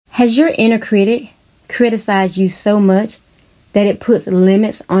Has your inner critic criticized you so much that it puts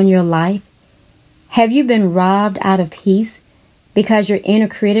limits on your life? Have you been robbed out of peace because your inner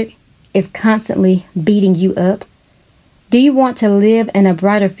critic is constantly beating you up? Do you want to live in a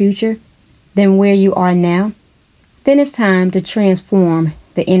brighter future than where you are now? Then it's time to transform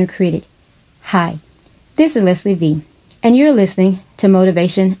the inner critic. Hi, this is Leslie V, and you're listening to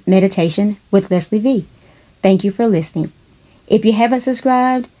Motivation Meditation with Leslie V. Thank you for listening. If you haven't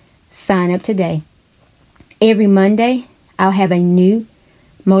subscribed, sign up today. Every Monday, I'll have a new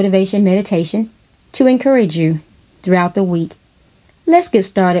motivation meditation to encourage you throughout the week. Let's get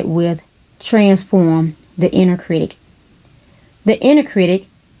started with transform the inner critic. The inner critic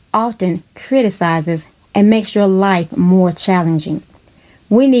often criticizes and makes your life more challenging.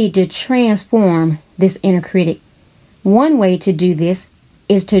 We need to transform this inner critic. One way to do this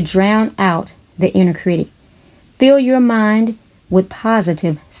is to drown out the inner critic. Fill your mind with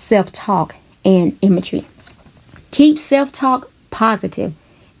positive self-talk and imagery. Keep self-talk positive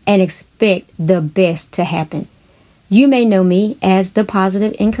and expect the best to happen. You may know me as the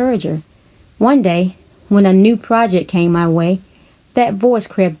positive encourager. One day, when a new project came my way, that voice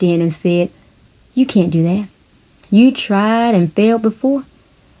crept in and said, "You can't do that. You tried and failed before.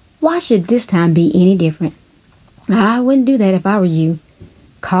 Why should this time be any different?" I wouldn't do that if I were you.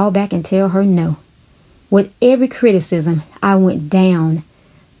 Call back and tell her no. With every criticism, I went down,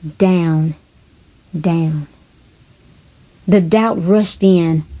 down, down. The doubt rushed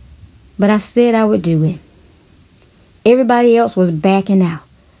in, but I said I would do it. Everybody else was backing out.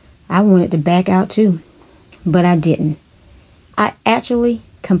 I wanted to back out too, but I didn't. I actually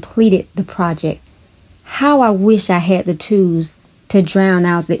completed the project. How I wish I had the tools to drown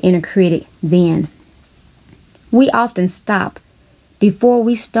out the inner critic then. We often stop before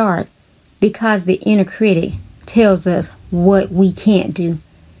we start because the inner critic tells us what we can't do.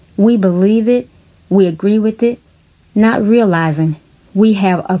 We believe it, we agree with it, not realizing we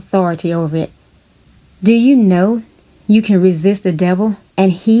have authority over it. Do you know you can resist the devil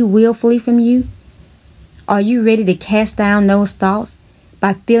and he will flee from you? Are you ready to cast down those thoughts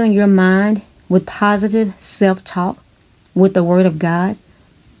by filling your mind with positive self-talk with the Word of God?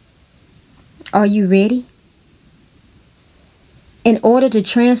 Are you ready? In order to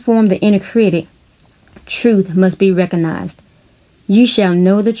transform the inner critic, truth must be recognized. You shall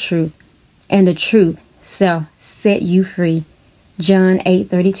know the truth, and the truth shall set you free. John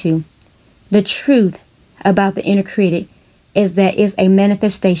 8:32. The truth about the inner critic is that it's a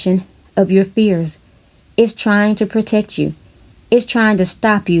manifestation of your fears. It's trying to protect you. It's trying to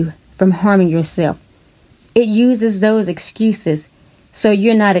stop you from harming yourself. It uses those excuses so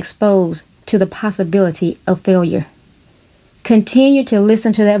you're not exposed to the possibility of failure. Continue to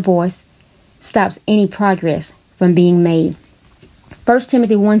listen to that voice stops any progress from being made. 1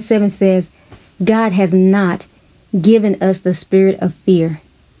 Timothy 1:7 says, God has not given us the spirit of fear.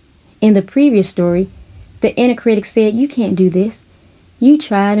 In the previous story, the inner critic said, "You can't do this. You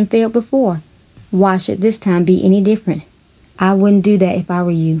tried and failed before. Why should this time be any different? I wouldn't do that if I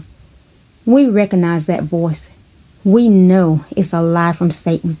were you." We recognize that voice. We know it's a lie from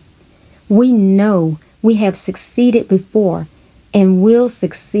Satan. We know we have succeeded before and will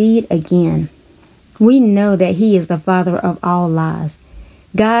succeed again. We know that he is the father of all lies.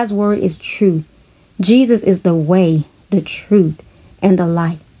 God's word is truth. Jesus is the way, the truth, and the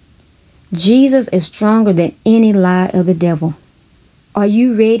light. Jesus is stronger than any lie of the devil. Are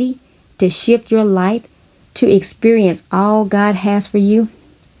you ready to shift your life to experience all God has for you?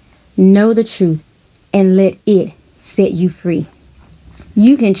 Know the truth and let it set you free.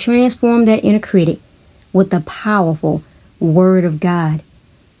 You can transform that inner critic with the powerful Word of God.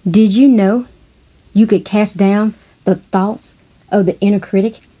 Did you know you could cast down the thoughts of the inner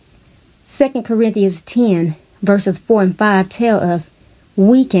critic? 2 Corinthians 10 verses 4 and 5 tell us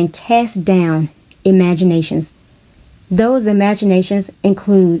we can cast down imaginations. Those imaginations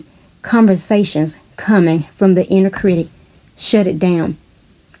include conversations coming from the inner critic. Shut it down.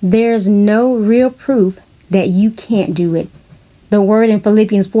 There's no real proof that you can't do it. The word in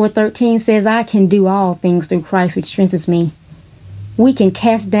Philippians 4:13 says, "I can do all things through Christ which strengthens me." We can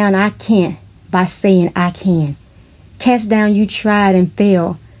cast down "I can't" by saying "I can." Cast down "you tried and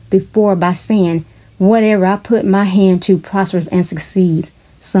failed" before by saying, "Whatever I put my hand to prospers and succeeds."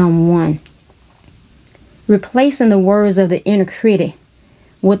 Psalm 1. Replacing the words of the inner critic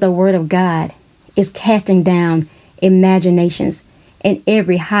with the Word of God is casting down imaginations and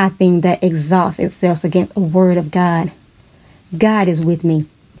every high thing that exalts itself against the Word of God. God is with me.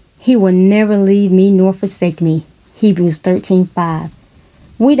 He will never leave me nor forsake me. Hebrews 13:5.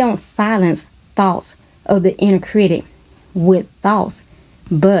 We don't silence thoughts of the inner critic with thoughts.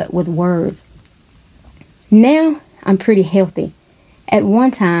 but with words. Now I'm pretty healthy. At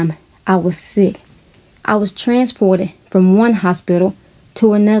one time, I was sick. I was transported from one hospital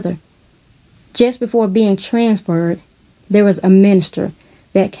to another. Just before being transferred, there was a minister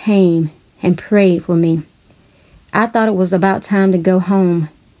that came and prayed for me. I thought it was about time to go home,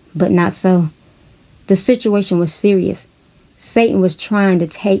 but not so. The situation was serious. Satan was trying to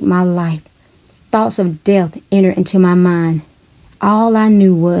take my life. Thoughts of death entered into my mind. All I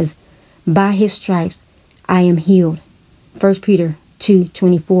knew was, by his stripes, I am healed. 1 Peter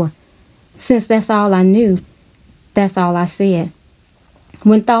 2:24. Since that's all I knew, that's all I said.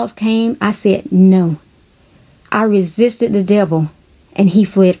 When thoughts came, I said no. I resisted the devil, and he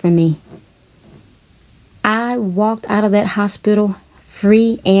fled from me. I walked out of that hospital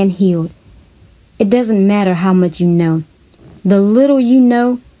free and healed. It doesn't matter how much you know. The little you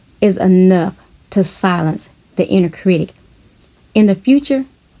know is enough to silence the inner critic. In the future,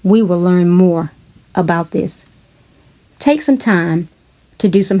 we will learn more about this. Take some time to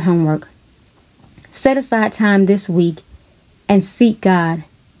do some homework. Set aside time this week and seek God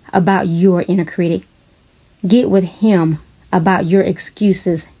about your inner critic. Get with him about your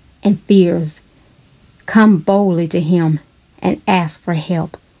excuses and fears. Come boldly to him and ask for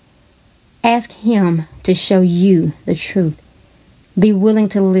help. Ask him to show you the truth. Be willing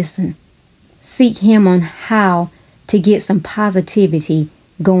to listen. Seek him on how to get some positivity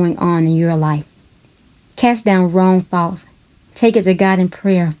going on in your life. Cast down wrong thoughts. Take it to God in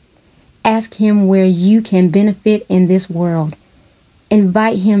prayer. Ask him where you can benefit in this world.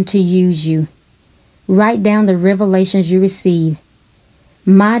 Invite him to use you. Write down the revelations you receive.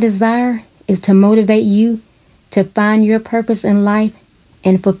 My desire is to motivate you to find your purpose in life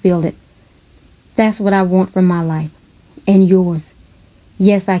and fulfill it. That's what I want for my life and yours.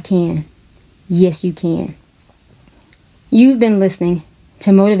 Yes, I can. Yes, you can. You've been listening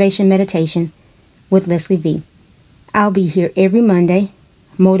to Motivation Meditation with Leslie V. I'll be here every Monday,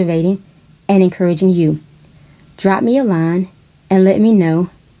 motivating and encouraging you. Drop me a line and let me know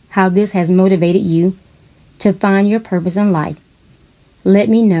how this has motivated you to find your purpose in life. Let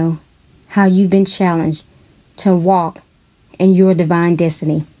me know how you've been challenged to walk in your divine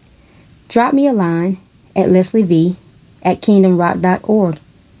destiny. Drop me a line at lesliev@kingdomrock.org.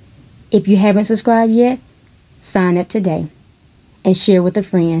 If you haven't subscribed yet, sign up today and share with a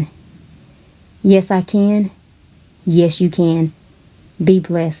friend. Yes, I can. Yes, you can. Be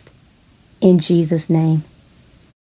blessed. In Jesus' name.